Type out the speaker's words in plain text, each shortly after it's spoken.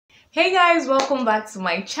Hey guys, welcome back to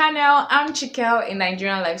my channel. I'm Chikel, a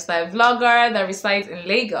Nigerian lifestyle vlogger that resides in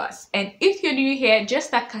Lagos. And if you're new here, just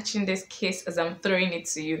start catching this kiss as I'm throwing it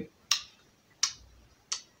to you.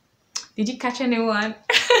 Did you catch anyone?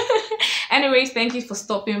 Anyways, thank you for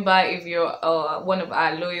stopping by. If you're one of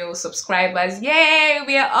our loyal subscribers, yay,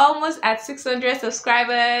 we are almost at 600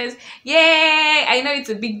 subscribers. Yay, I know it's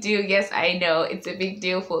a big deal. Yes, I know it's a big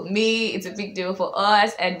deal for me, it's a big deal for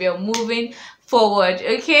us, and we are moving forward.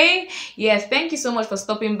 Okay, yes, thank you so much for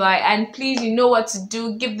stopping by, and please, you know what to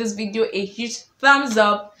do. Give this video a huge thumbs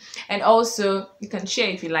up, and also you can share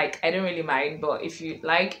if you like. I don't really mind, but if you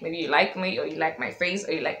like, maybe you like me, or you like my face,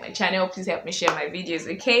 or you like my channel, please help me share my videos.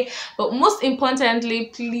 Okay, but most importantly,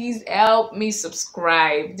 please help me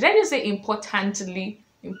subscribe. Did I just say importantly?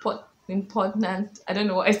 Important, I don't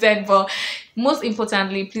know what I said, but most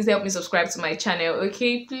importantly, please help me subscribe to my channel.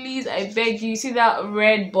 Okay, please, I beg you. See that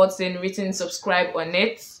red button written subscribe on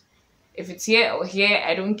it? If it's here or here,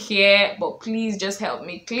 I don't care, but please just help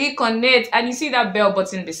me click on it. And you see that bell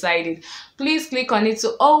button beside it, please click on it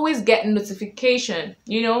to always get notification,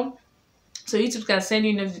 you know, so YouTube can send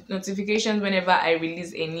you notifications whenever I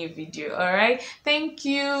release a new video. All right, thank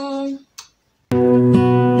you.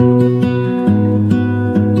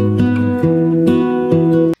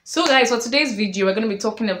 So guys, for today's video, we're going to be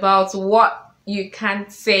talking about what you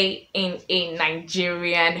can't say in a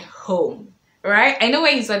Nigerian home. Right? I know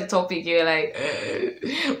when you saw the topic, you're like,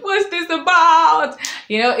 what's this about?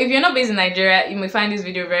 You know, if you're not based in Nigeria, you may find this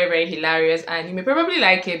video very, very hilarious, and you may probably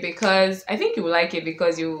like it because I think you will like it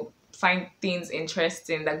because you find things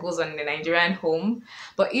interesting that goes on in the Nigerian home.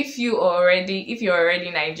 But if you're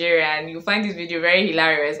already Nigerian, you find this video very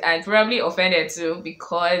hilarious and probably offended too,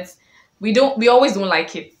 because we always don't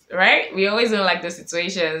like it, right? We always don't like the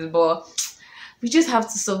situations, but we just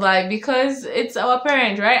have to survive because it's our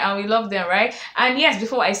parents, right? And we love them, right? And yes,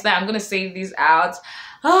 before I start, I'm gonna say this out.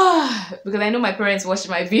 Because I know my parents watch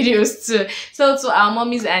my videos too. So to our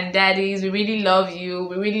mommies and daddies, we really love you.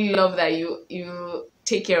 We really love that you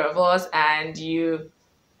take care of us and you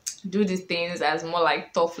do these things as more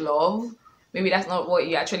like tough love. Maybe that's not what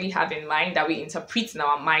you actually have in mind, that we interpret in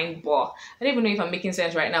our mind, but I don't even know if I'm making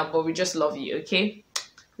sense right now, but we just love you, okay?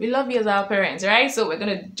 We love you as our parents, right? So we're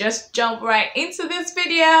gonna just jump right into this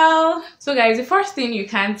video. So guys, the first thing you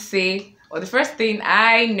can't say, or the first thing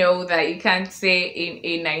I know that you can't say in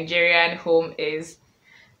a Nigerian home is,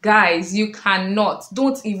 guys, you cannot,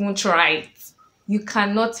 don't even try it. You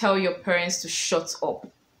cannot tell your parents to shut up.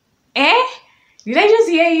 Eh? Did I just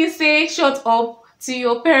hear you say shut up to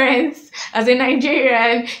your parents as a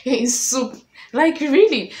Nigerian in soup? Like,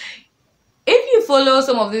 really? If you follow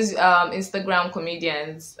some of these Instagram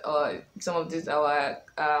comedians, or some of these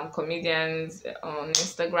comedians on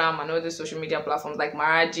Instagram and other social media platforms like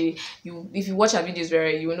Maraji, if you watch her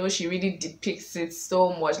videos you will know she really depicts it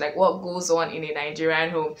so much, like what goes on in a Nigerian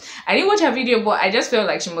home. I didn't watch her video, but I just felt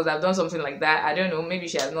like she must have done something like that. I don't know, maybe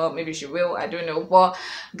she has not, maybe she will, I don't know. But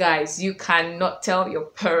guys, you cannot tell your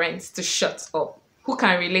parents to shut up. Who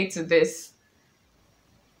can relate to this?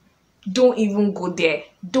 Don't even go there.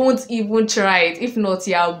 Don't even try it. If not,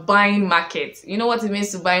 you're buying market. You know what it means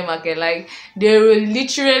to buy market? Like, they will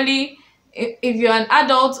literally, if you're an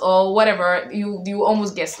adult or whatever, you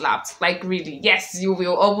almost get slapped. Like, really, yes, you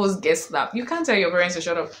will almost get slapped. You can't tell your parents to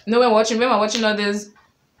shut up. No, when we're watching all these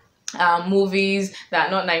movies that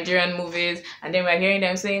are not Nigerian movies, and then we're hearing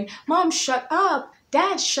them saying, "Mom, shut up.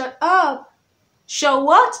 Dad, shut up." Shut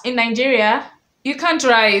what? In Nigeria, you can't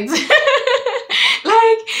try it.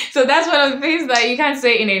 Like, so that's one of the things that you can't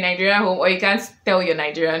say in a Nigerian home, or you can't tell your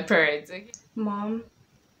Nigerian parents. Okay? Mom,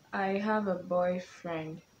 I have a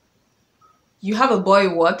boyfriend. You have a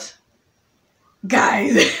boy what?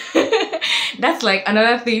 Guys, that's like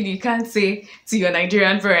another thing you can't say to your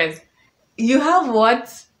Nigerian parents. You have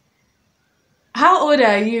what? How old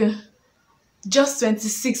are you? Just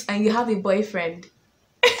 26 and you have a boyfriend.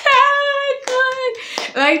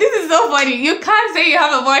 Like, this is so funny. You can't say you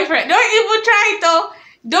have a boyfriend. Don't even try it though.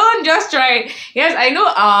 Don't just try it. Yes, I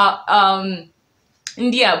know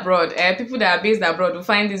India abroad, people that are based abroad will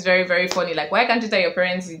find this very, very funny. Like, why can't you tell your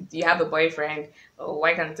parents you have a boyfriend? Or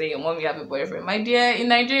why can't you tell your mom you have a boyfriend? My dear, in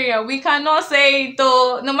Nigeria, we cannot say it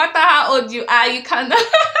though. No matter how old you are, you cannot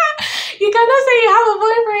you cannot say you have a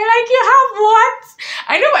boyfriend. Like, you have what?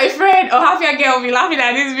 I know my friend or half your girl will be laughing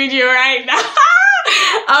at this video right now.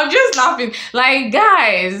 I'm just laughing. Like,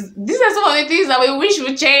 guys, these are some of the things that we wish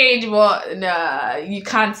would change, but nah, you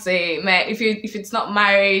can't say, man. If it's not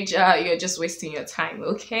marriage, you're just wasting your time.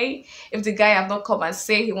 Okay, if the guy have not come and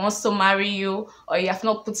say he wants to marry you, or you have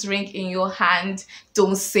not put ring in your hand,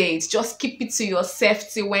 don't say it. Just keep it to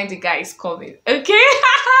yourself till when the guy is coming. Okay.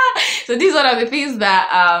 So these are one of the things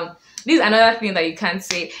that this is another thing that you can't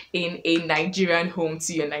say in a Nigerian home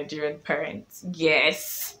to your Nigerian parents.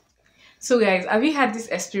 Yes. So guys, have you had this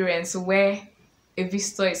experience where a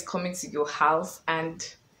visitor is coming to your house and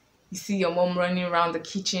you see your mom running around the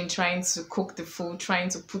kitchen trying to cook the food, trying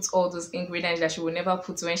to put all those ingredients that she will never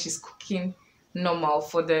put when she's cooking normal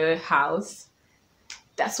for the house?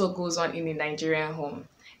 That's what goes on in a Nigerian home.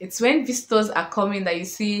 It's when visitors are coming that you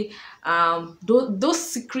see those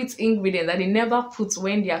secret ingredients that they never put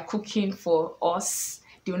when they are cooking for us.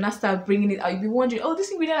 They will not start bringing it out. You'll be wondering, oh, this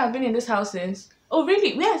ingredient has been in this house since. Oh,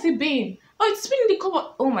 really? Where has it been? Oh, it's been in the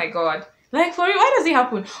cupboard. Oh my God. Like, for real, why does it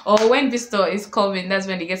happen? Or when visitor is coming, that's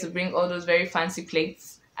when they get to bring all those very fancy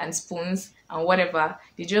plates and spoons and whatever.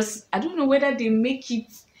 They just, I don't know whether they make it,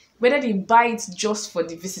 whether they buy it just for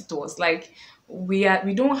the visitors. Like, we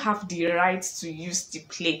don't have the right to use the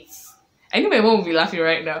plates. I know my mom will be laughing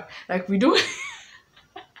right now. Like, we don't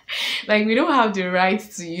like we don't have the right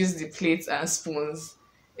to use the plates and spoons.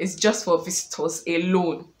 It's just for visitors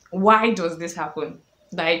alone. Why does this happen?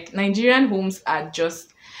 Like, Nigerian homes are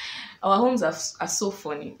just, our homes are so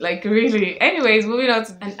funny. Like, really. Anyways, moving on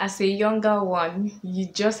and as a younger one, you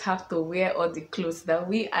just have to wear all the clothes that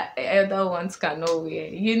we elder ones cannot wear.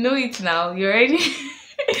 You know it now. You already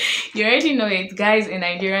you already know it. Guys, in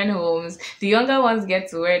Nigerian homes, the younger ones get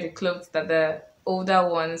to wear the clothes that the older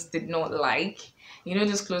ones did not like. You know,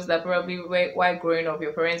 those clothes that probably while growing up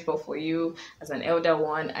your parents bought for you as an elder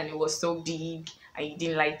one, and it was so big and you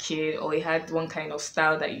didn't like it, or it had one kind of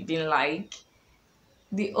style that you didn't like.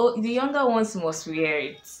 The younger ones must wear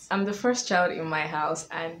it. I'm the first child in my house,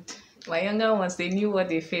 and my younger ones, they knew what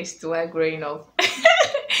they faced while growing up.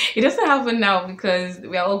 It doesn't happen now because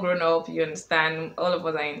we are all grown up. You understand? All of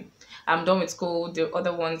us are in. I'm done with school. The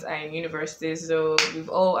other ones are in university, so we've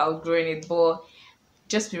all outgrown it. But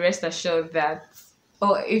just be rest assured that,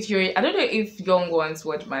 or if you're, I don't know if young ones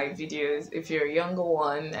watch my videos. If you're a younger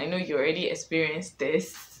one, I know you already experienced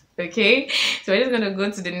this. Okay, so we're just gonna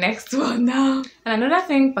go to the next one now. And another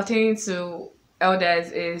thing pertaining to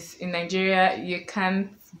elders is in Nigeria, you can't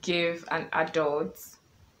give an adult,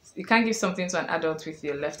 you can't give something to an adult with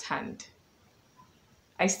your left hand.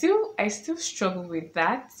 I still struggle with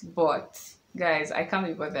that, but guys, I can't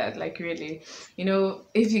be bothered. Like, really, you know,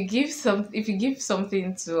 if you give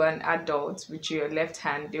something to an adult with your left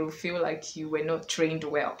hand, they will feel like you were not trained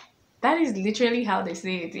well. That is literally how they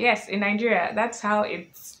say it. Yes, in Nigeria, that's how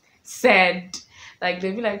it's said. Like,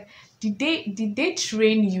 they'll be like, did they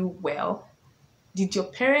train you well? Did your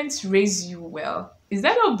parents raise you well? Is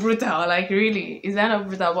that not brutal? Like, really, is that not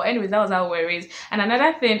brutal? But anyways, that was how we were raised. And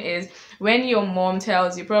another thing is, when your mom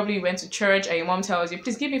tells you, probably you went to church and your mom tells you,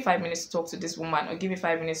 please give me 5 minutes to talk to this woman, or give me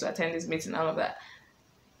 5 minutes to attend this meeting, all of that.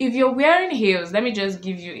 If you're wearing heels, let me just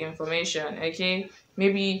give you information, okay?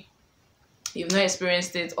 Maybe you've not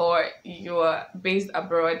experienced it, or you're based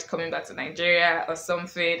abroad coming back to Nigeria or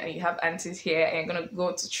something, and you have aunties here and you're gonna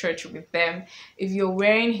go to church with them. If you're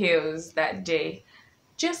wearing heels that day,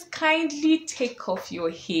 just kindly take off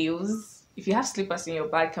your heels. If you have slippers in your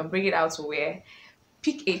bag, can bring it out to wear.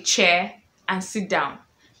 Pick a chair and sit down,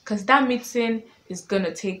 because that meeting is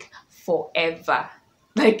gonna take forever.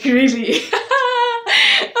 Like, really.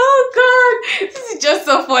 Oh God, this is just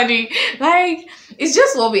so funny. Like, it's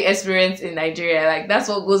just what we experience in Nigeria. Like, that's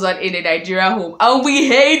what goes on in a Nigerian home, and we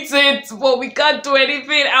hate it, but we can't do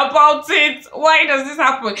anything about it. Why does this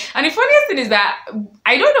happen? And the funniest thing is that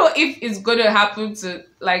I don't know if it's gonna happen to,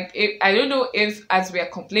 like, I don't know if as we are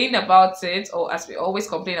complaining about it, or as we always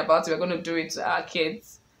complain about it, we're gonna do it to our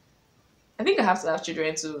kids. I think I have to have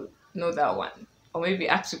children to know that one, or maybe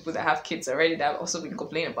ask people that have kids already that have also been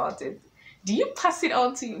complaining about it. Do you pass it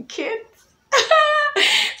on to your kids?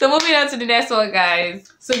 So moving on to the next one,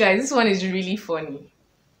 guys. So guys, this one is really funny.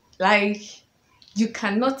 Like, you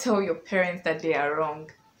cannot tell your parents that they are wrong.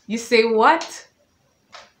 You say, what?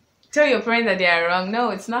 Tell your parents that they are wrong? No,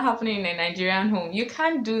 it's not happening in a Nigerian home. You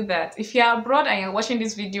can't do that. If you're abroad and you're watching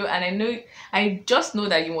this video, and I just know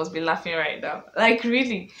that you must be laughing right now. Like,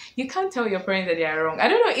 really, you can't tell your parents that they are wrong. I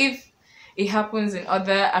don't know if it happens in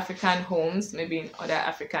other African homes, maybe in other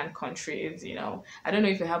African countries, you know. I don't know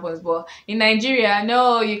if it happens, but in Nigeria,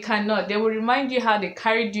 no, you cannot. They will remind you how they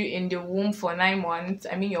carried you in the womb for 9 months.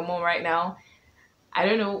 I mean, your mom right now. I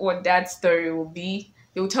don't know what that story will be.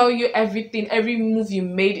 They'll tell you everything, every move you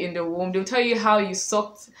made in the womb. They'll tell you how you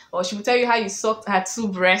sucked, or she will tell you how you sucked her 2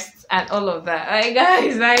 breasts and all of that. Like,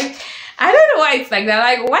 guys, like, I don't know why it's like that.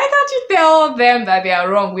 Like, why can't you tell them that they are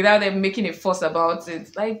wrong without them making a fuss about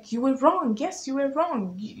it? Like, you were wrong. Yes, you were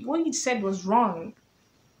wrong. What you said was wrong.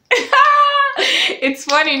 It's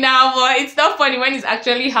funny now, but it's not funny when it's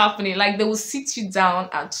actually happening. Like, they will sit you down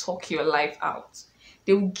and talk your life out.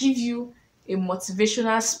 They will give you a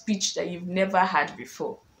motivational speech that you've never had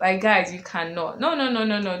before. Like, guys, you cannot. No, no, no,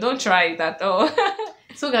 no, no. Don't try it at all.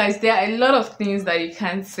 So, guys, there are a lot of things that you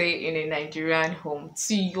can't say in a Nigerian home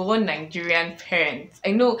to your Nigerian parents.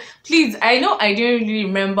 I know, please, I know I don't really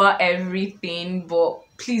remember everything, but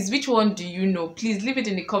please, which one do you know? Please leave it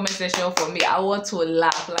in the comment section for me. I want to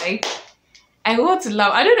laugh. Like, I want to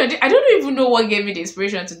laugh. I don't know. I don't even know what gave me the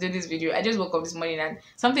inspiration to do this video. I just woke up this morning and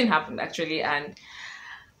something happened actually, and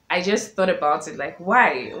I just thought about it. Like,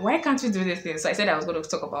 why can't we do this thing? So I said I was going to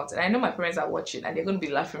talk about it. I know my parents are watching and they're going to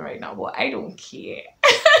be laughing right now, but I don't care.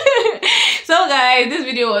 So, guys, this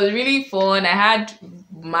video was really fun. I had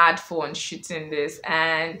mad fun shooting this,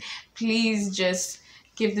 and please just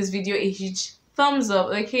give this video a huge thumbs up.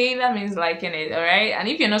 Okay, that means liking it. All right, and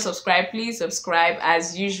if you're not subscribed, please subscribe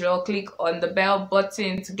as usual. Click on the bell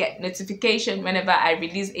button to get notification whenever I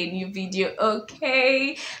release a new video.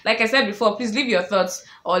 Okay, like I said before, please leave your thoughts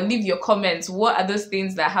or leave your comments. What are those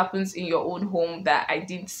things that happens in your own home that I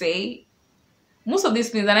didn't say? Most of these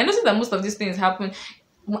things, and I noticed that most of these things happen.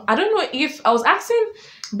 I don't know, if I was asking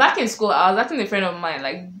back in school, I was asking a friend of mine,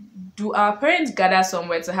 like, do our parents gather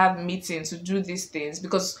somewhere to have meetings to do these things?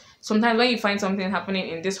 Because sometimes when you find something happening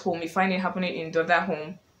in this home, you find it happening in the other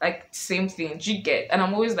home, like same thing. Do you get? And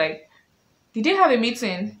I'm always like, did they have a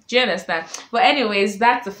meeting? Do you understand? But anyways,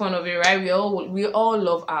 that's the fun of it, right? We all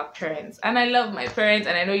love our parents, and I love my parents,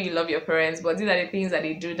 and I know you love your parents, but these are the things that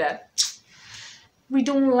they do that we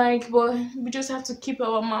don't like, but we just have to keep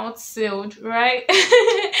our mouths sealed, right?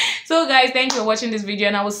 So, guys, thank you for watching this video,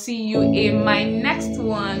 and I will see you in my next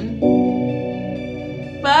one.